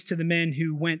belongings to the men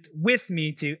who went with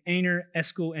me to Aner,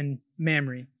 Eshcol, and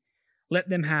Mamre. Let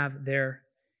them have their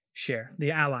share.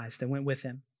 The allies that went with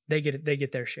him, they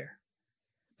get their share.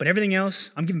 But everything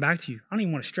else, I'm giving back to you. I don't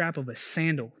even want a strap of a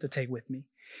sandal to take with me.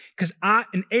 Because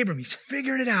Abram, he's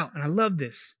figuring it out, and I love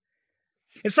this.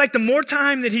 It's like the more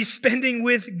time that he's spending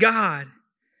with God,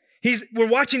 we're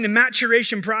watching the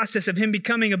maturation process of him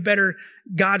becoming a better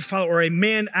God follower, or a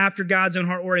man after God's own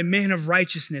heart, or a man of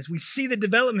righteousness. We see the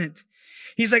development.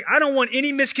 He's like, I don't want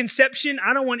any misconception.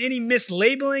 I don't want any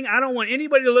mislabeling. I don't want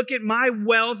anybody to look at my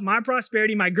wealth, my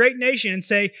prosperity, my great nation and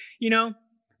say,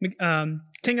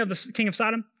 king of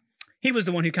Sodom, he was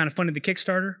the one who kind of funded the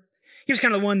Kickstarter. He was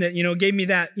kind of the one that, gave me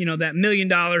that, that $1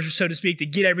 million or so to speak to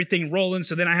get everything rolling.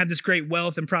 So then I had this great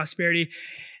wealth and prosperity.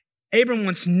 Abram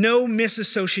wants no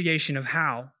misassociation of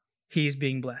how he is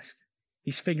being blessed.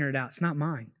 He's figuring it out. It's not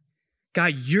mine.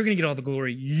 God, you're going to get all the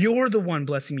glory. You're the one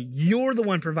blessing me. You're the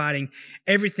one providing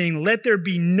everything. Let there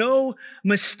be no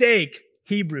mistake.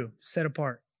 Hebrew, set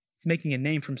apart. He's making a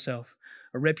name for himself,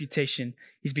 a reputation.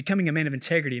 He's becoming a man of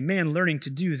integrity, a man learning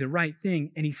to do the right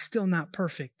thing, and he's still not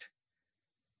perfect.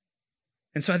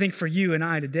 And so I think for you and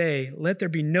I today, let there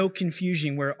be no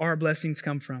confusion where our blessings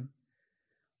come from.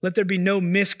 Let there be no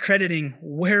miscrediting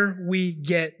where we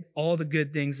get all the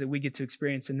good things that we get to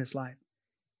experience in this life.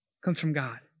 It comes from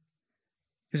God,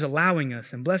 who's allowing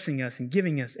us and blessing us and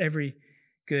giving us every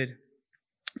good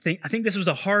thing. I think this was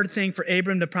a hard thing for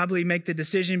Abram to probably make the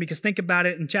decision, because think about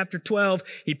it. In chapter 12,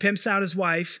 he pimps out his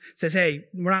wife, says, hey,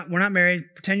 we're not married.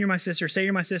 Pretend you're my sister. Say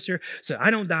you're my sister so I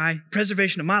don't die.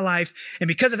 Preservation of my life. And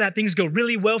because of that, things go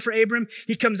really well for Abram.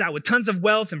 He comes out with tons of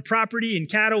wealth and property and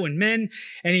cattle and men.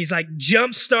 And he's like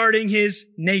jump-starting his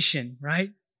nation,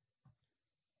 right?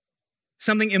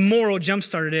 Something immoral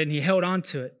jump-started it, and he held on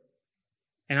to it.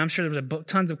 And I'm sure there was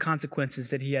tons of consequences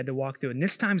that he had to walk through. And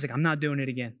this time he's like, I'm not doing it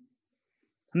again.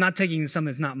 I'm not taking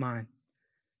something that's not mine.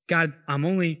 God, I'm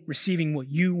only receiving what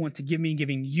you want to give me,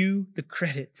 giving you the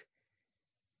credit.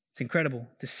 It's incredible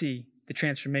to see the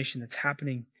transformation that's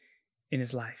happening in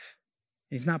his life.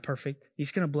 And he's not perfect.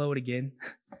 He's going to blow it again,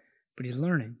 but he's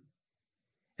learning.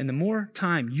 And the more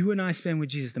time you and I spend with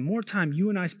Jesus, the more time you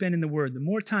and I spend in the Word, the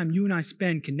more time you and I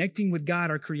spend connecting with God,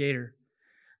 our Creator,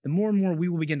 the more and more we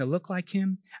will begin to look like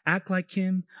him, act like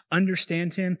him,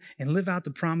 understand him, and live out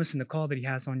the promise and the call that he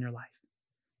has on your life.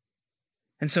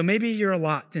 And so maybe you're a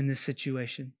lot in this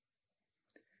situation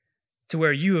to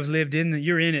where you have lived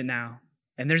you're in it now,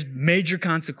 and there's major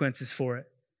consequences for it.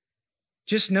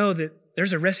 Just know that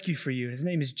there's a rescue for you. His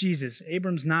name is Jesus.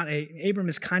 Abram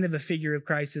is kind of a figure of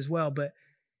Christ as well, but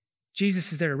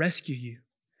Jesus is there to rescue you,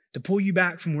 to pull you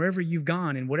back from wherever you've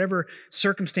gone and whatever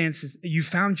circumstances you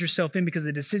found yourself in because of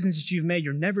the decisions that you've made.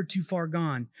 You're never too far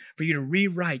gone for you to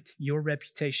rewrite your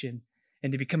reputation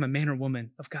and to become a man or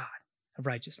woman of God, of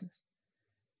righteousness.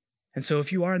 And so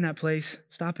if you are in that place,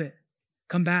 stop it.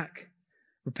 Come back.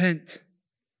 Repent.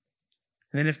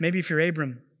 And then if you're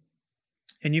Abram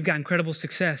and you've got incredible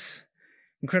success,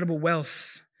 incredible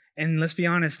wealth, and let's be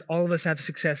honest, all of us have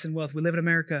success and wealth. We live in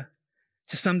America.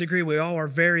 To some degree, we all are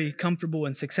very comfortable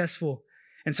and successful.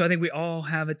 And so I think we all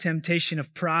have a temptation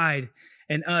of pride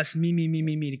and us, me,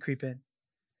 to creep in.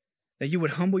 That you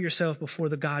would humble yourself before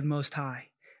the God Most High.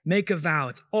 Make a vow.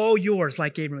 It's all yours,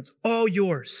 like Abram. It's all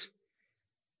yours.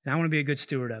 And I want to be a good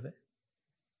steward of it.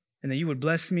 And that you would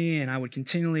bless me and I would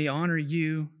continually honor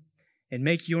you and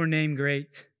make your name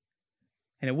great.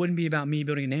 And it wouldn't be about me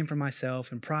building a name for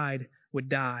myself, and pride would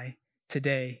die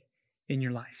today in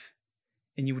your life.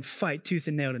 And you would fight tooth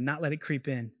and nail to not let it creep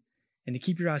in and to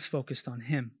keep your eyes focused on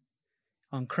him,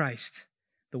 on Christ,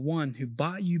 the one who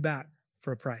bought you back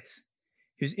for a price,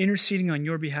 who's interceding on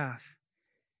your behalf,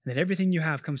 and that everything you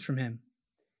have comes from him,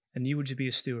 and you would just be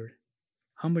a steward.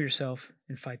 Humble yourself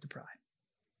and fight the pride.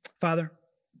 Father,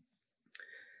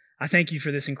 I thank you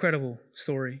for this incredible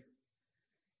story.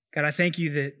 God, I thank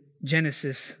you that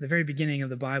Genesis, the very beginning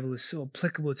of the Bible, is so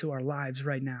applicable to our lives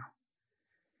right now.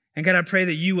 And God, I pray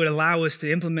that you would allow us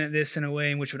to implement this in a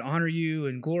way in which would honor you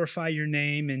and glorify your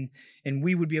name, and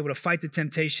we would be able to fight the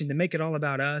temptation to make it all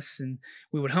about us, and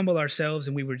we would humble ourselves,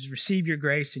 and we would receive your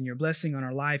grace and your blessing on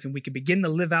our life, and we could begin to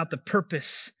live out the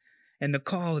purpose and the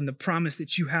call and the promise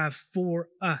that you have for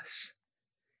us.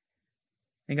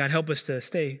 And God, help us to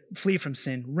flee from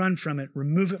sin, run from it,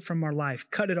 remove it from our life,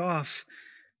 cut it off,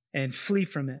 and flee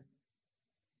from it.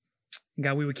 And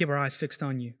God, we would keep our eyes fixed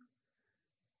on you.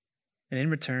 And in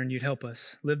return, you'd help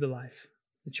us live the life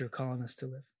that you're calling us to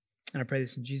live. And I pray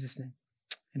this in Jesus' name.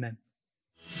 Amen.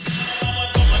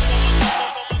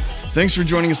 Thanks for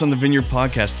joining us on the Vineyard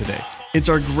Podcast today. It's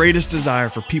our greatest desire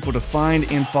for people to find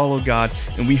and follow God,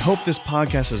 and we hope this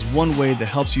podcast is one way that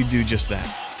helps you do just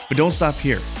that. But don't stop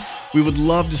here. We would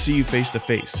love to see you face to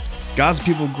face. God's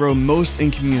people grow most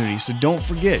in community, so don't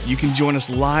forget you can join us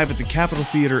live at the Capitol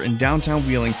Theater in downtown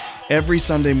Wheeling every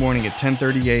Sunday morning at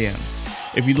 10:30 a.m.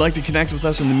 If you'd like to connect with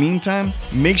us in the meantime,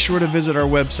 make sure to visit our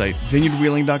website,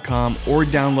 vineyardwheeling.com, or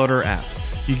download our app.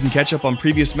 You can catch up on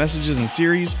previous messages and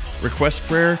series, request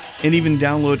prayer, and even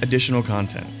download additional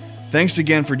content. Thanks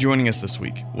again for joining us this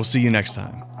week. We'll see you next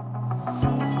time.